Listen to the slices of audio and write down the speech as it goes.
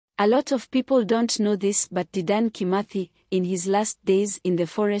A lot of people don't know this, but Dedan Kimathi, in his last days in the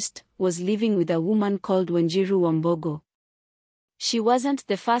forest, was living with a woman called Wanjiru Wambogo. She wasn't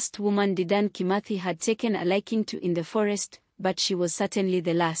the first woman Dedan Kimathi had taken a liking to in the forest, but she was certainly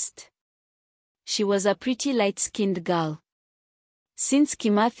the last. She was a pretty light-skinned girl. Since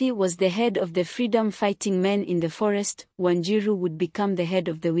Kimathi was the head of the freedom-fighting men in the forest, Wanjiru would become the head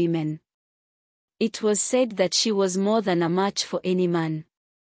of the women. It was said that she was more than a match for any man.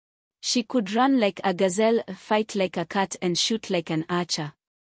 She could run like a gazelle, fight like a cat, and shoot like an archer.